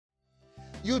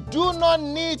You do not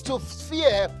need to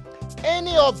fear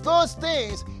any of those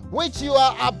things which you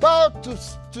are about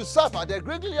to suffer. The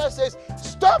Greek leader says,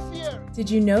 stop fear. Did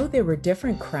you know there were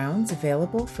different crowns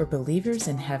available for believers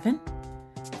in heaven?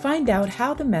 Find out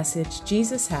how the message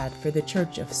Jesus had for the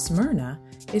church of Smyrna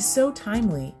is so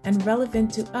timely and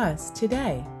relevant to us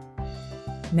today.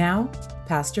 Now,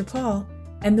 Pastor Paul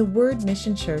and the Word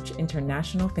Mission Church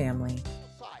International family.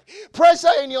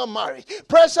 Pressure in your marriage,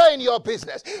 pressure in your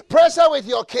business, pressure with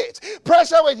your kids,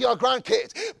 pressure with your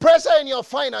grandkids, pressure in your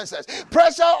finances,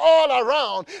 pressure all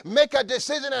around. Make a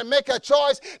decision and make a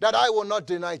choice that I will not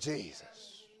deny Jesus.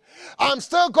 I'm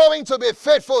still going to be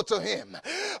faithful to him.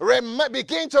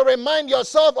 Begin to remind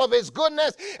yourself of his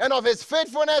goodness and of his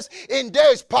faithfulness in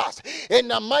days past. In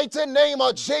the mighty name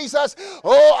of Jesus,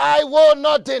 oh, I will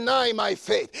not deny my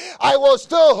faith. I will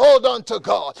still hold on to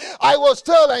God. I will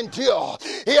still endure.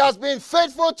 He has been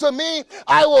faithful to me.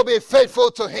 I will be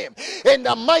faithful to him. In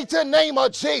the mighty name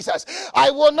of Jesus, I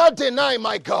will not deny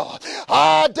my God.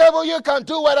 Devil, you can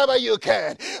do whatever you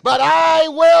can, but I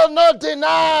will not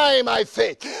deny my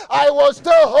faith. I will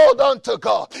still hold on to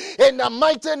God. In the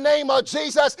mighty name of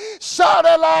Jesus, shout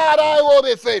aloud, I will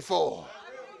be faithful.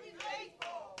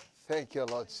 Thank you,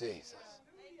 Lord Jesus.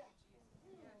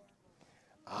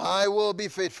 I will be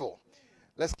faithful.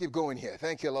 Let's keep going here.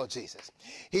 Thank you, Lord Jesus.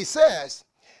 He says,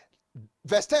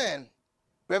 verse 10,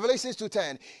 Revelation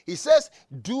 2:10, he says,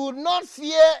 do not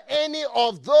fear any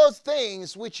of those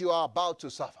things which you are about to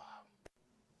suffer.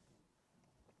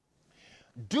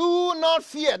 Do not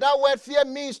fear. That word fear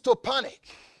means to panic.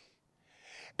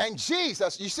 And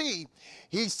Jesus, you see,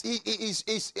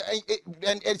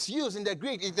 and it's used in the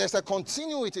Greek. There's a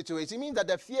continuity to it. It means that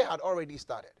the fear had already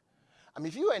started. I mean,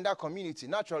 if you are in that community,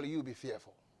 naturally you'll be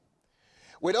fearful.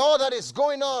 With all that is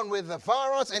going on with the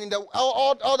virus and in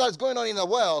all that's going on in the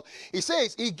world, he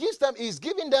says he's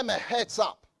giving them a heads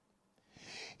up.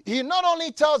 He not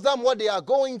only tells them what they are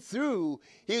going through,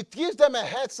 he gives them a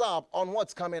heads up on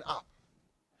what's coming up.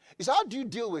 It's how do you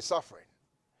deal with suffering?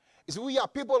 It's we are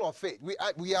people of faith. We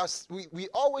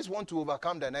always want to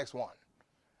overcome the next one.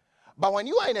 But when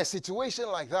you are in a situation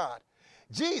like that,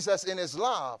 Jesus in his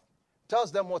love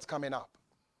tells them what's coming up.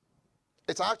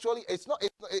 He tells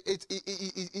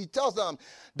them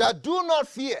that do not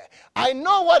fear. I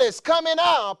know what is coming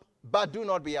up, but do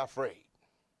not be afraid.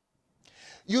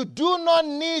 You do not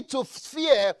need to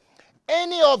fear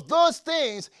any of those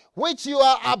things which you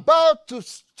are about to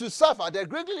suffer. The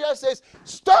Greek leader says,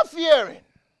 stop fearing.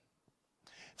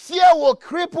 Fear will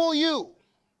cripple you.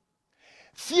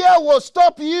 Fear will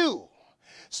stop you.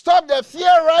 Stop the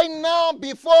fear right now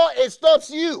before it stops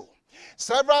you.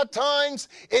 Several times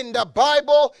in the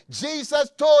Bible,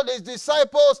 Jesus told his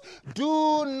disciples,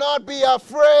 do not be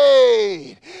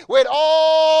afraid. With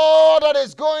all that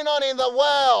is going on in the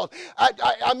world,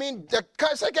 I mean, the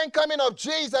second coming of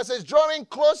Jesus is drawing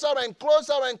closer and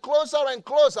closer and closer and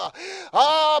closer.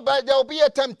 But there will be a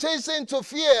temptation to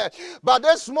fear. But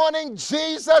this morning,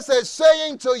 Jesus is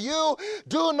saying to you,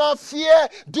 do not fear,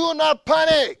 do not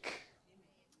panic.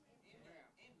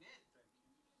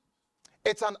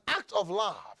 It's an act of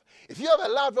love. If you have a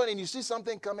loved one and you see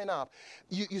something coming up,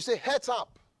 you say, heads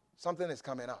up, something is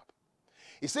coming up.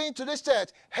 He's saying to this church,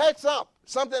 heads up,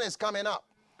 something is coming up.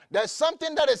 There's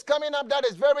something that is coming up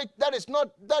it's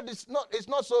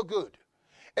not so good.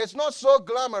 It's not so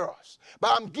glamorous.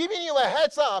 But I'm giving you a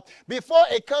heads up before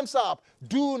it comes up.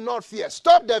 Do not fear.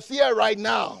 Stop the fear right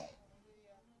now.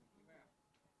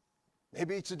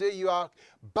 Maybe today you are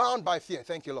bound by fear.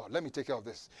 Thank you, Lord. Let me take care of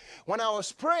this. When I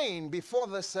was praying before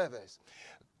the service,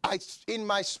 in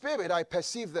my spirit, I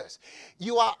perceive this.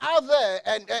 You are out there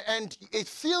and it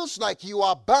feels like you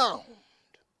are bound.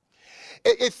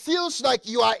 It feels like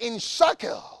you are in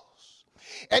shackles.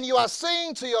 And you are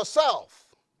saying to yourself,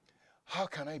 how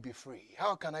can I be free?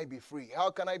 How can I be free?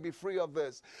 How can I be free of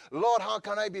this? Lord, how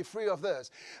can I be free of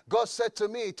this? God said to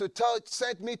me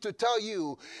sent me to tell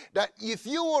you that if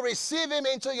you will receive him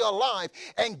into your life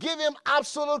and give him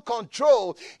absolute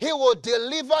control, he will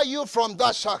deliver you from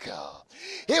that shackle.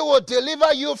 He will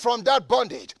deliver you from that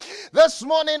bondage. This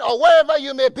morning or wherever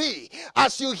you may be,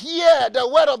 as you hear the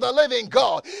word of the living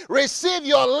God, receive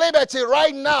your liberty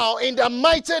right now in the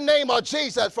mighty name of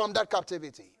Jesus from that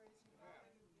captivity.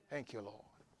 Thank you, Lord.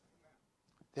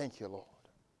 Thank you, Lord.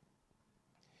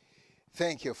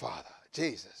 Thank you, Father.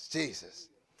 Jesus. It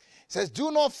says,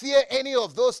 do not fear any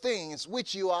of those things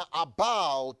which you are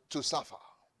about to suffer.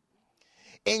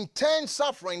 Intense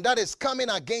suffering that is coming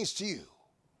against you.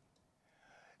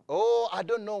 Oh, I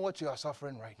don't know what you are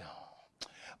suffering right now.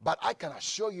 But I can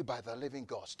assure you by the living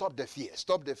God, stop the fear,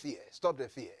 stop the fear, stop the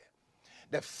fear.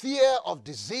 the fear of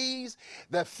disease,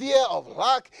 the fear of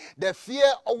lack, the fear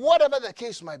of whatever the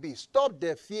case might be. Stop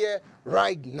the fear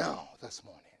right now this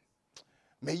morning.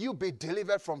 May you be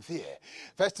delivered from fear.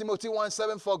 1 Timothy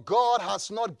 1:7, for God has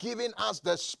not given us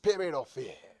the spirit of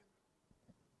fear.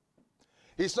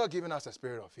 He's not giving us the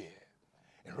spirit of fear.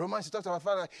 In Romans, he talks about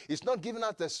Father, he's not giving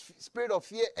us the spirit of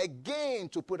fear again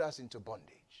to put us into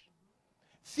bondage.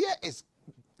 Fear it's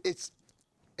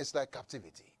like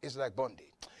captivity. It's like bondage.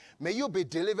 May you be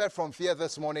delivered from fear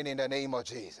this morning in the name of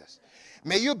Jesus.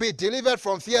 May you be delivered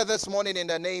from fear this morning in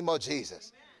the name of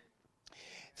Jesus.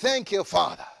 Thank you,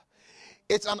 Father.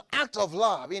 It's an act of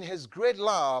love. In his great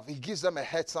love, he gives them a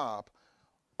heads up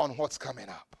on what's coming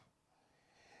up.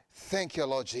 Thank you,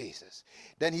 Lord Jesus.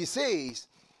 Then he says,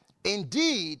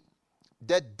 indeed,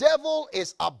 the devil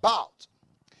is about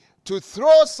to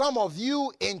throw some of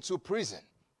you into prison,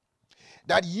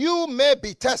 that you may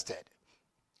be tested,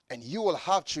 and you will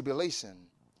have tribulation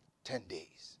 10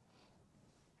 days.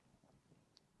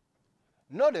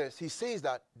 Notice he says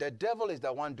that the devil is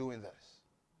the one doing this.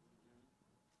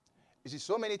 You see,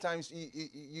 so many times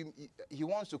he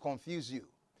wants to confuse you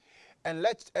and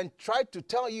try to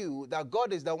tell you that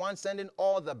God is the one sending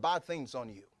all the bad things on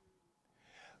you.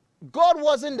 God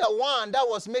wasn't the one that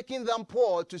was making them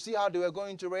poor to see how they were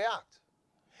going to react.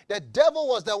 The devil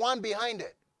was the one behind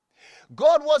it.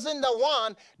 God wasn't the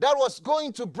one that was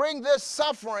going to bring this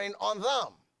suffering on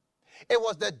them. It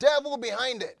was the devil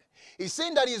behind it. He's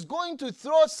saying that he's going to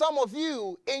throw some of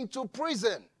you into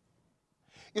prison.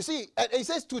 You see, and he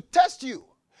says to test you.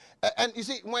 And you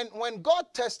see, when God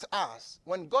tests us,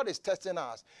 when God is testing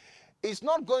us, he's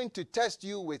not going to test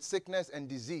you with sickness and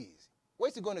disease.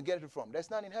 Where's he going to get it from? That's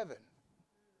not in heaven.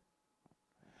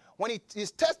 When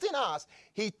he's testing us,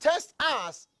 he tests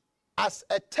us as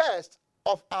a test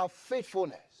of our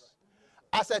faithfulness,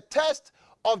 as a test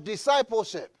of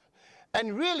discipleship.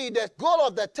 And really, the goal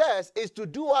of the test is to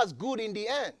do us good in the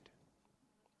end.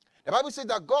 The Bible says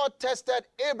that God tested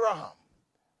Abraham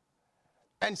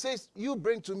and says, you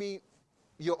bring to me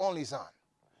your only son.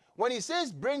 When he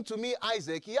says, bring to me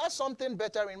Isaac, he has something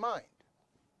better in mind.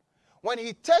 When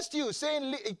he tests you,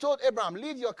 saying, he told Abraham,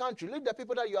 leave your country, leave the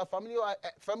people that you are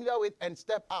familiar with and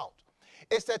step out.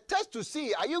 It's a test to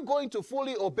see, are you going to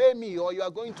fully obey me or you are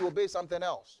going to obey something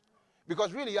else?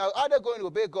 Because really, you are either going to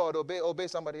obey God or obey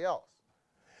somebody else.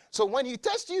 So when he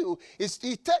tests you, it's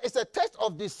a test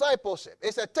of discipleship.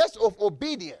 It's a test of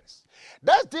obedience.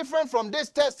 That's different from this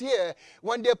test here.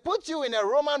 When they put you in a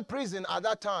Roman prison at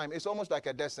that time, it's almost like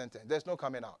a death sentence. There's no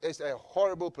coming out. It's a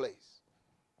horrible place.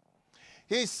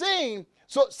 He's saying,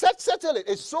 so settle it.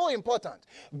 It's so important.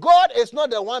 God is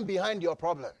not the one behind your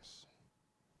problems.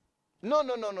 No.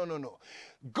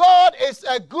 God is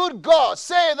a good God.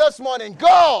 Say this morning,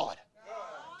 God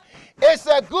is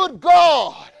a good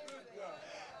God.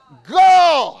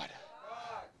 God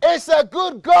is a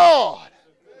good God.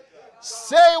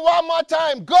 Say one more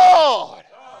time, God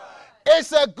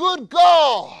is a good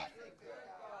God.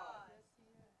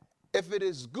 If it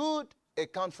is good,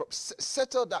 it comes from.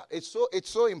 Settle that. It's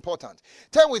so important.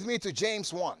 Turn with me to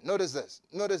James 1. Notice this.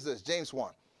 James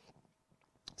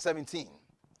 1:17.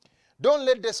 Don't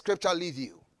let this scripture leave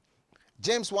you.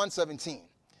 James 1:17.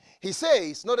 He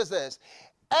says, notice this,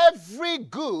 every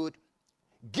good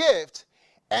gift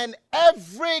and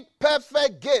every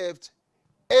perfect gift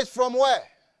is from where?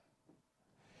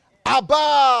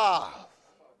 Above.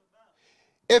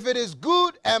 If it is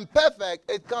good and perfect,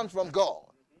 it comes from God.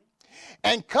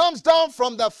 And comes down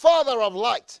from the Father of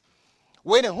light,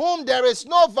 with whom there is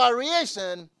no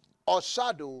variation or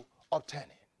shadow of turning.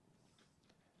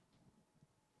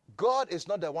 God is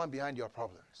not the one behind your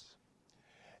problems.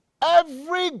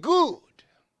 Every good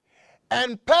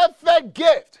and perfect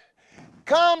gift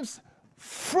comes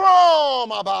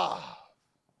from above.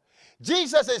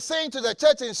 Jesus is saying to the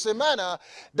church in Smyrna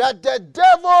that the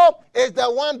devil is the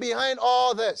one behind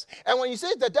all this. And when he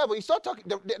says the devil, he's not talking,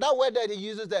 that word that he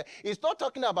uses there, he's not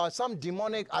talking about some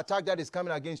demonic attack that is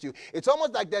coming against you. It's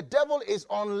almost like the devil is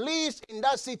unleashed in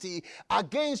that city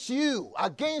against you,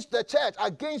 against the church,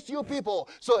 against you people.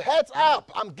 So heads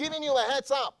up. I'm giving you a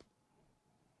heads up.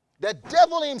 The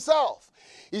devil himself.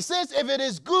 He says if it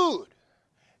is good,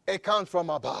 it comes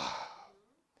from above.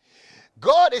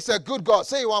 God is a good God.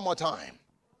 Say it one more time.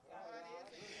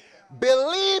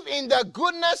 Believe in the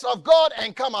goodness of God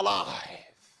and come alive.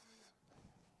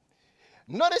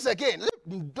 Notice again,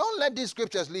 don't let these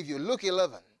scriptures leave you. Luke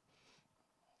 11.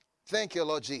 Thank you,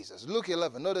 Lord Jesus. Luke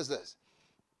 11. Notice this.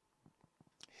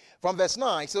 From verse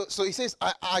 9. So he says,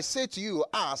 I say to you,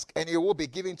 ask and it will be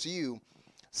given to you.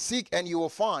 Seek and you will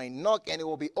find. Knock and it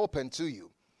will be opened to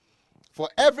you. For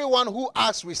everyone who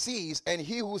asks receives, and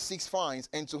he who seeks finds,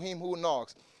 and to him who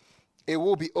knocks it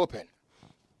will be open.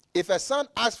 If a son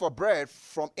asks for bread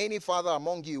from any father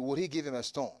among you, will he give him a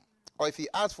stone? Or if he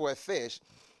asks for a fish,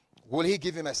 will he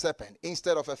give him a serpent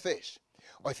instead of a fish?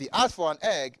 Or if he asks for an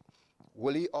egg,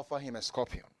 will he offer him a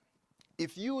scorpion?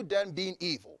 If you then, being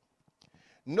evil,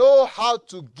 know how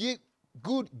to give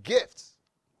good gifts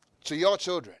to your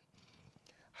children,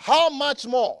 how much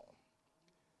more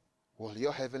will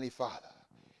your heavenly Father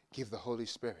give the Holy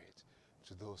Spirit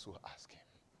to those who ask him?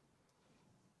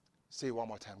 Say one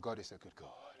more time, God is a good God.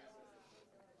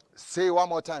 Say one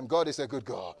more time, God is a good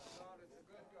God.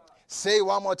 Say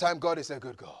one more time, God is a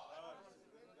good God.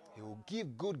 He will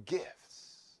give good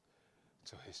gifts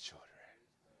to his children.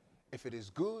 If it is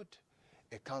good,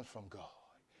 it comes from God.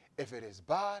 If it is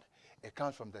bad, it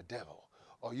comes from the devil.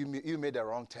 Or you made the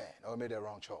wrong turn, or made the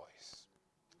wrong choice,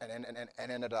 and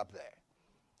ended up there.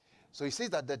 So he says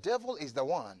that the devil is the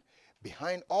one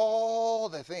behind all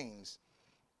the things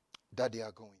that they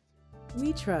are going through.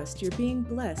 We trust you're being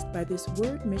blessed by this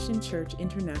Word Mission Church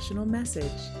International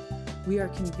message. We are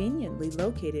conveniently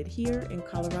located here in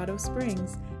Colorado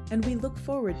Springs, and we look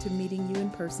forward to meeting you in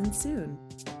person soon.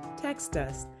 Text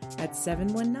us at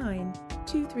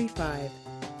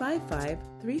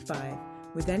 719-235-5535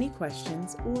 with any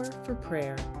questions or for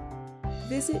prayer.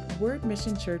 Visit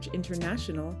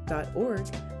wordmissionchurchinternational.org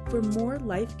for more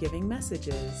life-giving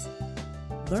messages.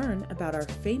 Learn about our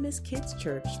famous kids'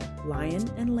 church, Lion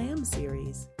and Lamb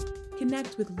series.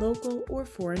 Connect with local or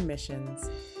foreign missions.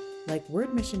 Like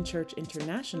Word Mission Church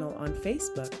International on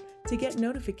Facebook to get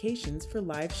notifications for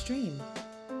live stream.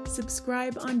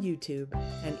 Subscribe on YouTube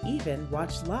and even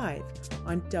watch live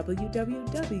on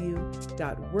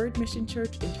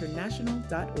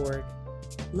www.wordmissionchurchinternational.org.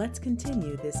 Let's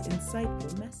continue this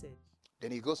insightful message.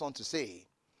 Then he goes on to say,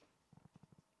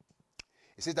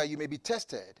 he says that you may be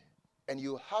tested and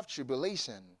you have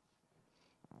tribulation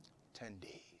 10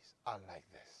 days. I like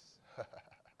this.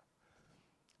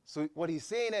 So what he's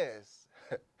saying is,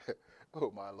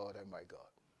 oh my Lord and my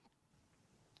God,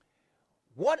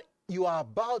 what you are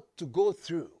about to go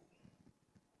through,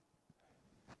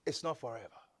 it's not forever.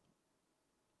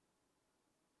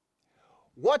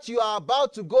 What you are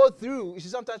about to go through, you see,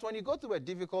 sometimes when you go through a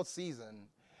difficult season,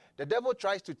 the devil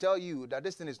tries to tell you that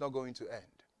this thing is not going to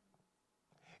end.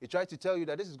 He tries to tell you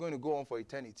that this is going to go on for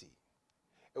eternity.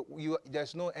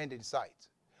 There's no end in sight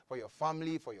for your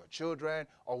family, for your children,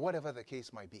 or whatever the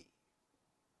case might be.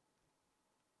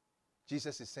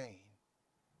 Jesus is saying,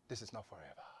 this is not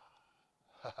forever.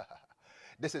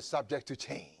 This is subject to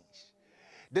change.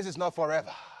 This is not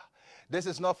forever. This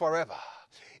is not forever.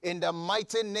 In the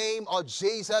mighty name of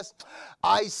Jesus,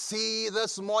 I see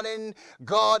this morning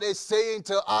God is saying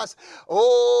to us,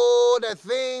 oh, the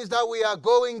things that we are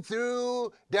going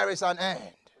through, there is an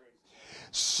end.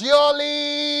 Surely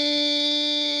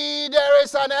there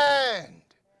is an end.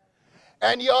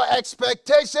 And your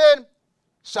expectation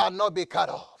shall not be cut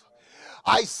off.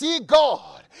 I see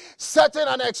God setting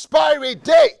an expiry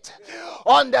date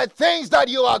on the things that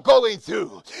you are going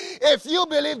through. If you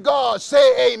believe God,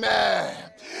 say amen.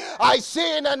 I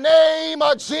see in the name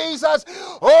of Jesus,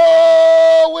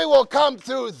 oh, we will come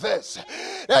through this.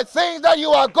 The things that you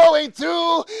are going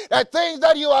through,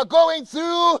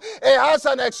 it has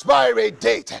an expiry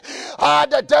date.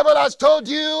 The devil has told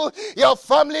you your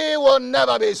family will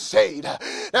never be saved.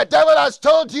 The devil has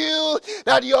told you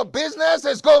that your business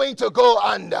is going to go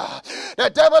under.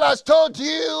 The devil has told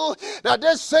you that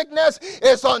this sickness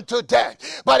is unto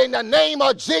death. But in the name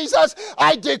of Jesus,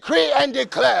 I decree and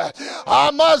declare,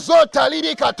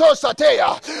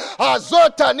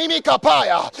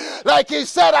 like he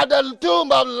said at the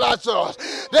tomb of Lazarus,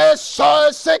 this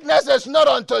sickness is not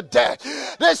unto death.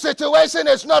 This situation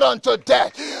is not unto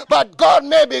death, but God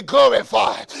may be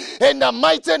glorified. In the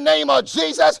mighty name of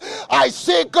Jesus, I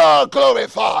see God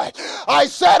glorified. I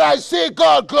said I see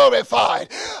God glorified.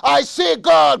 I see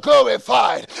God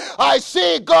glorified. I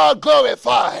see God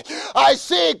glorified. I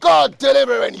see God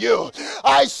delivering you.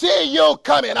 I see you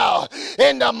coming out.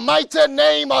 In the mighty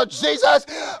name of Jesus,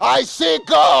 I see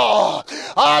God.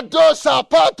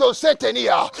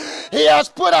 He has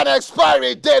put an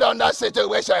expiry date on that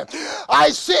situation. I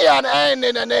see an end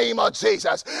in the name of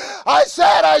Jesus. I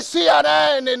said I see an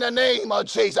end in the name of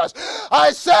Jesus.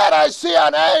 I said I see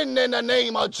an end in the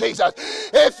name of Jesus.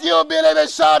 If you believe it,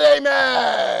 shout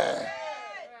amen.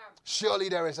 Surely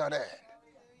there is an end.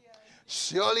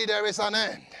 Surely there is an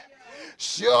end.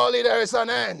 Surely there is an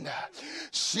end.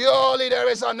 Surely there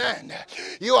is an end.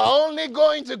 You are only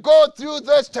going to go through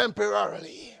this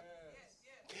temporarily.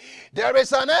 There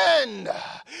is an end.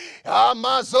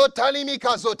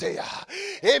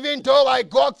 Even though I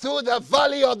go through the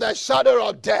valley of the shadow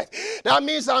of death, that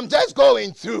means I'm just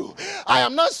going through. I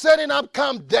am not setting up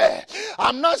camp there.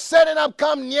 I'm not setting up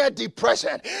camp near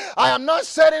depression. I am not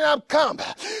setting up camp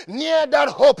near that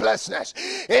hopelessness.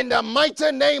 In the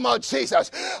mighty name of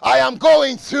Jesus, I am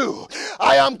going through.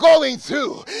 I am going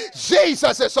through.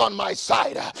 Jesus is on my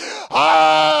side.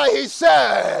 He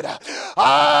said,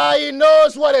 he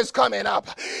knows what is coming up.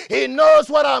 He knows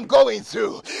what I'm going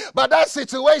through. But that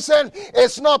situation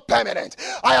is not permanent.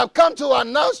 I have come to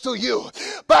announce to you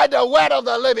by the word of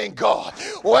the living God,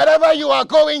 whatever you are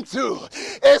going through,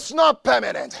 it's not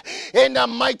permanent. In the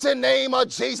mighty name of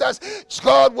Jesus,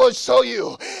 God will show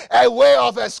you a way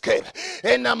of escape.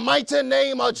 In the mighty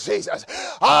name of Jesus,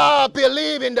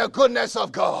 believe in the goodness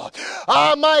of God.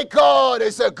 My God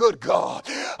is a good God.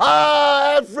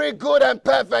 Every good and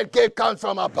perfect gift comes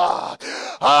from above.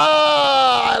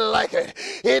 I like it.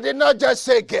 He did not just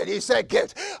say gift, he said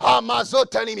gift.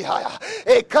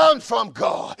 It comes from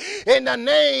God. In the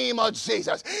name of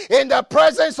Jesus, in the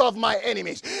presence of my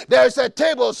enemies, there is a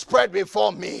table spread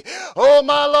before me. Oh,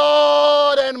 my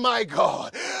Lord and my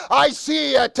God, I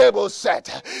see a table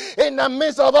set in the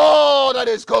midst of all that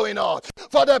is going on.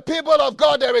 For the people of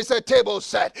God, there is a table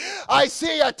set. I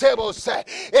see a table set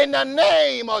in the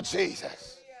name of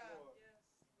Jesus.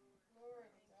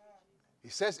 He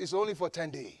says it's only for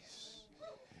 10 days.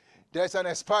 There's an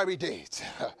expiry date.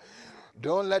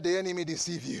 Don't let the enemy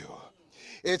deceive you.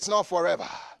 It's not forever.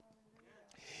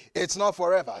 It's not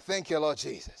forever. Thank you, Lord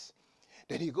Jesus.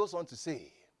 Then he goes on to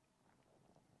say,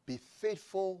 be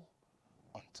faithful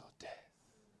until death.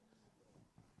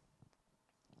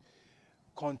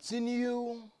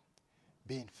 Continue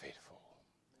being faithful.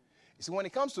 You see, when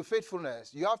it comes to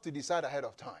faithfulness, you have to decide ahead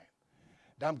of time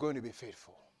that I'm going to be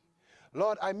faithful.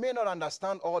 Lord, I may not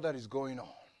understand all that is going on.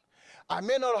 I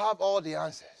may not have all the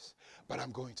answers, but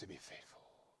I'm going to be faithful.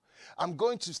 I'm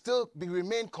going to still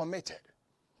remain committed.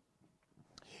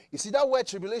 You see that word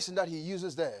tribulation that he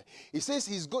uses there? He says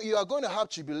you are going to have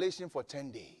tribulation for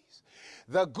 10 days.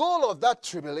 The goal of that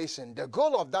tribulation, the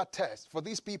goal of that test for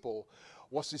these people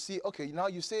was to see, okay, now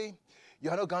you say you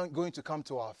are not going to come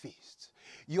to our feast.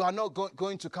 You are not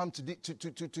going to come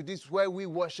to this where we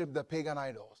worship the pagan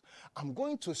idols. I'm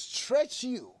going to stretch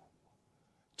you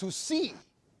to see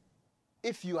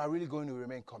if you are really going to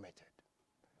remain committed.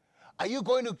 Are you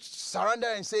going to surrender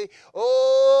and say,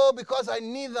 oh, because I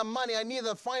need the money, I need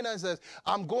the finances,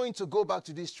 I'm going to go back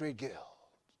to this trade guild?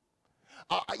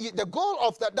 The goal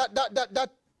of that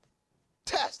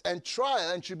test and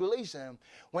trial and tribulation,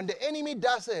 when the enemy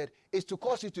does it, is to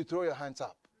cause you to throw your hands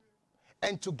up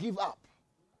and to give up.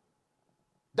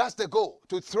 That's the goal,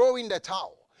 to throw in the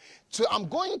towel. So I'm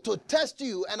going to test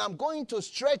you and I'm going to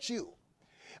stretch you.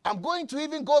 I'm going to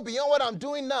even go beyond what I'm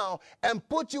doing now and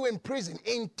put you in prison.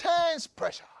 Intense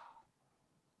pressure.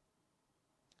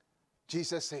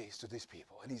 Jesus says to these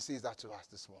people, and he says that to us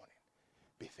this morning,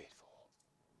 be faithful.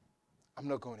 I'm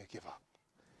not going to give up.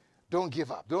 Don't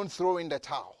give up. Don't throw in the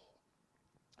towel.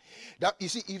 That, you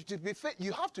see, if to be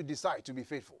you have to decide to be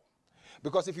faithful.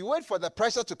 Because if you wait for the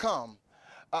pressure to come,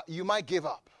 you might give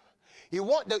up. He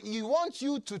wants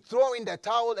you to throw in the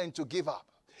towel and to give up.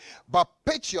 But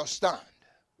pitch your stand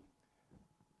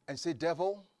and say,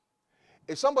 devil,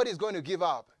 if somebody is going to give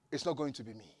up, it's not going to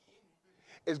be me.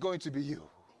 It's going to be you.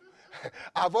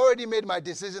 I've already made my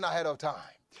decision ahead of time.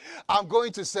 I'm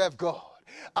going to serve God.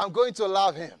 I'm going to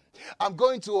love him. I'm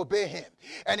going to obey him.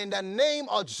 And in the name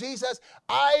of Jesus,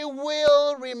 I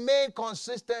will remain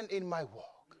consistent in my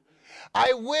walk.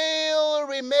 I will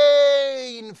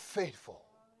remain faithful.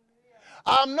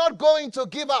 I'm not going to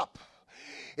give up.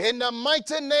 In the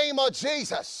mighty name of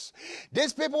Jesus.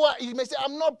 These people, you may say,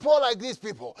 I'm not poor like these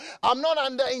people. I'm not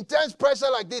under intense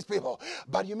pressure like these people.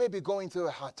 But you may be going through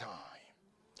a hard time.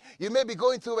 You may be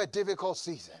going through a difficult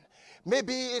season.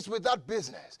 Maybe it's with that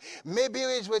business. Maybe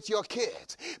it's with your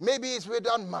kids. Maybe it's with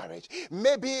that marriage.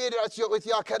 Maybe it's with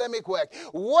your academic work.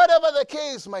 Whatever the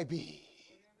case might be.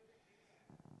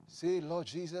 Say, Lord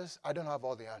Jesus, I don't have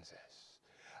all the answers.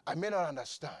 I may not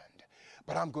understand,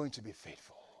 but I'm going to be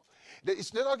faithful.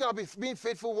 It's not going to be being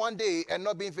faithful one day and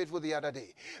not being faithful the other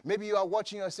day. Maybe you are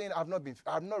watching and saying, I've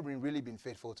not really been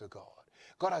faithful to God.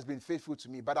 God has been faithful to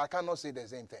me, but I cannot say the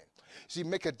same thing. So you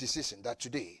make a decision that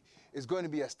today is going to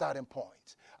be a starting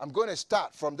point. I'm going to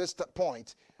start from this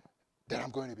point that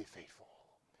I'm going to be faithful.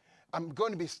 I'm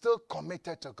going to be still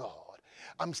committed to God.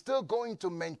 I'm still going to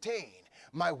maintain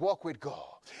my walk with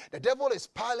God. The devil is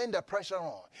piling the pressure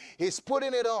on. He's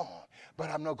putting it on, but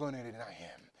I'm not going to deny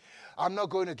him. I'm not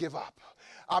going to give up.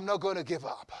 I'm not going to give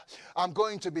up. I'm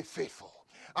going to be faithful.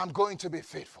 I'm going to be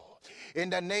faithful. In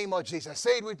the name of Jesus.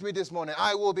 Say it with me this morning.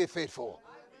 I will be faithful.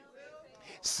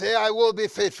 Say, I will be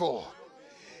faithful.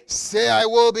 Say, I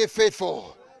will be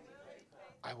faithful.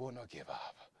 I will not give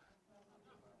up.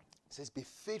 It says, be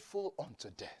faithful unto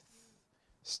death.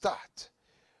 Start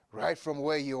right from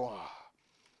where you are.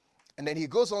 And then he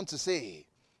goes on to say,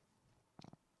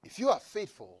 if you are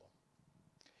faithful,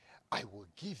 I will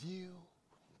give you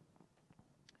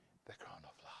the crown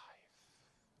of life.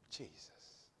 Jesus.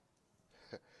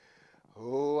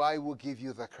 Oh, I will give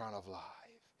you the crown of life.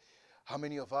 How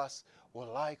many of us would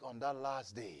like on that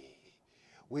last day,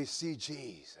 we see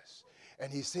Jesus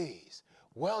and he says,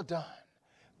 well done,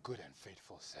 good and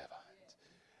faithful servant.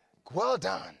 Well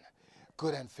done,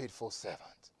 good and faithful servant.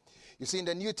 You see, in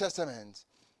the New Testament,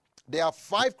 there are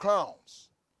 5 crowns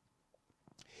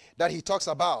that he talks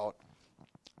about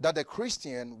that the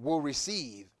Christian will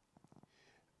receive.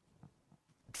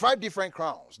 5 different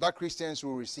crowns that Christians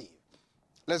will receive.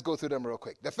 Let's go through them real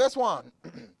quick. The first one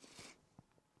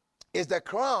is the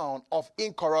crown of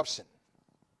incorruption.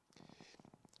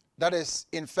 That is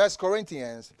in 1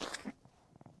 Corinthians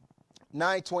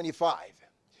 9:25.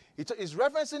 It's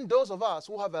referencing those of us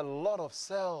who have a lot of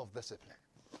self-discipline.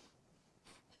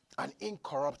 An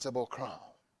incorruptible crown.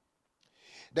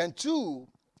 Then 2,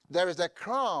 there is the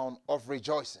crown of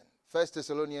rejoicing. 1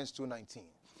 Thessalonians 2:19.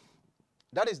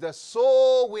 That is the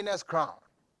soul winner's crown.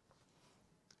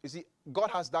 You see,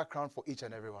 God has that crown for each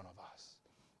and every one of us.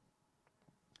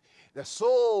 The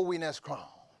soul winner's crown.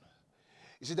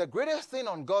 You see, the greatest thing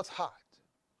on God's heart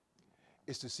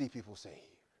is to see people saved.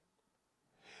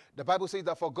 The Bible says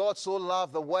that for God so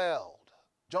loved the world.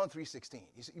 John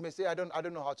 3:16. You may say, I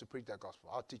don't know how to preach that gospel.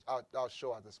 I'll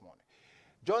show us this morning.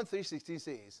 John 3:16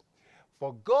 says,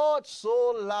 for God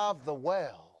so loved the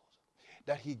world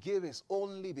that he gave his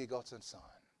only begotten Son,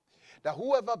 that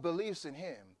whoever believes in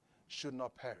him should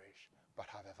not perish, but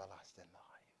have everlasting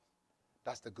life.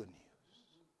 That's the good news.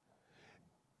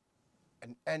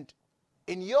 And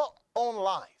in your own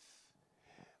life,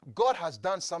 God has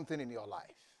done something in your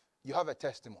life. You have a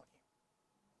testimony.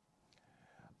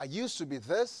 I used to be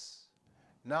this,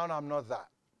 now I'm not that.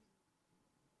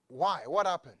 Why? What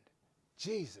happened?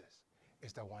 Jesus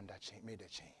is the one that made a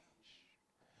change.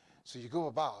 So you go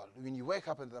about, when you wake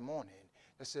up in the morning,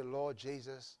 let's say, Lord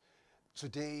Jesus,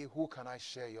 today, who can I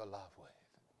share your love with?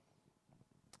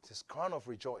 It's this crown of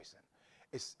rejoicing.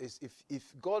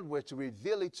 If God were to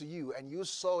reveal it to you and you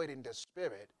saw it in the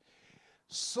spirit,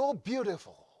 so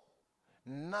beautiful,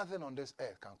 nothing on this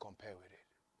earth can compare with it.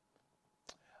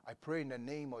 I pray in the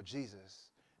name of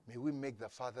Jesus, may we make the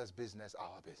Father's business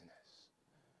our business.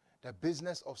 The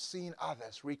business of seeing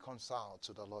others reconciled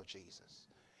to the Lord Jesus.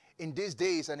 In these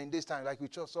days and in this time, like we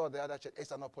just saw the other church,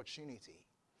 it's an opportunity.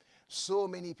 So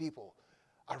many people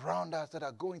around us that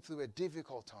are going through a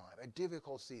difficult time, a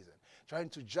difficult season, trying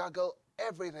to juggle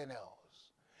everything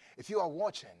else. If you are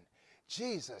watching,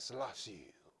 Jesus loves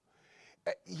you.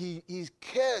 He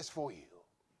cares for you.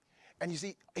 And you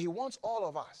see, he wants all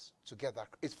of us to get that.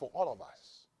 It's for all of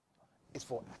us. It's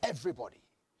for everybody.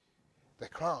 The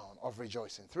crown of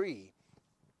rejoicing. 3,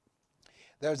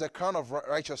 there's a crown of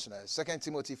righteousness. 2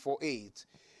 Timothy 4:8.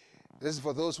 This is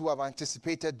for those who have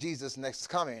anticipated Jesus' next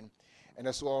coming, and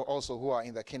also who are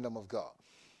in the kingdom of God.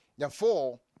 Then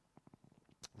 4,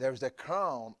 there is the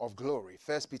crown of glory.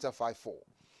 1 Peter 5:4.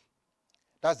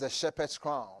 That's the shepherd's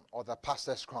crown or the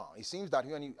pastor's crown. It seems that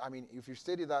if you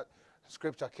study that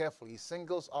scripture carefully, he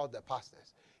singles out the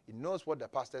pastors. He knows what the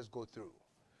pastors go through,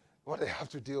 what they have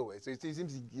to deal with. So it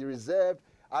seems he reserved.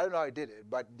 I don't know how he did it,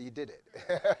 but he did it.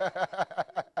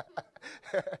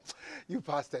 You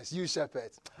pastors, you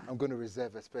shepherds, I'm going to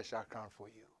reserve a special crown for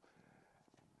you.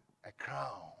 A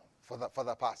crown for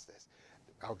the pastors.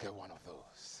 I'll get one of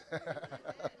those.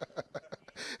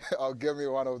 I'll give me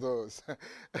one of those.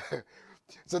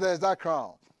 So there's that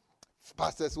crown.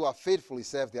 Pastors who have faithfully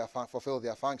fulfill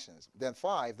their functions. Then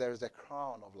 5, there is the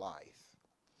crown of life.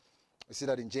 We see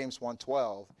that in James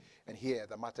 1:12, and here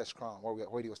the martyr's crown,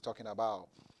 what he was talking about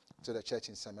to the church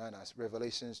in Smyrna.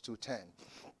 Revelations 2:10.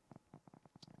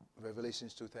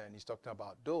 Revelations 2:10, he's talking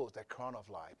about those, the crown of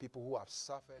life, people who have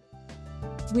suffered.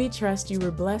 We trust you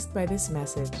were blessed by this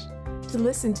message. To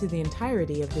listen to the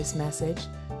entirety of this message,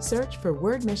 search for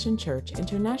Word Mission Church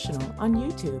International on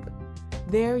YouTube.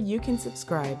 There you can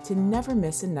subscribe to never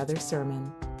miss another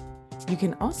sermon. You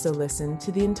can also listen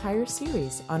to the entire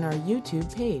series on our YouTube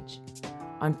page.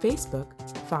 On Facebook,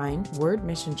 find Word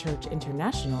Mission Church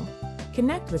International.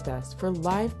 Connect with us for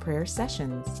live prayer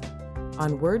sessions.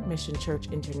 On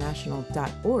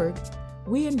wordmissionchurchinternational.org,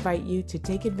 we invite you to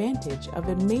take advantage of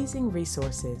amazing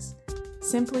resources.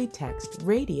 Simply text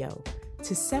RADIO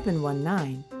to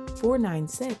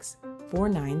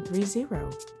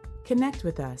 719-496-4930. Connect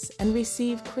with us and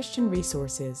receive Christian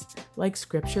resources like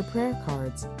scripture prayer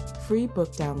cards, free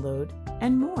book download,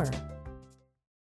 and more.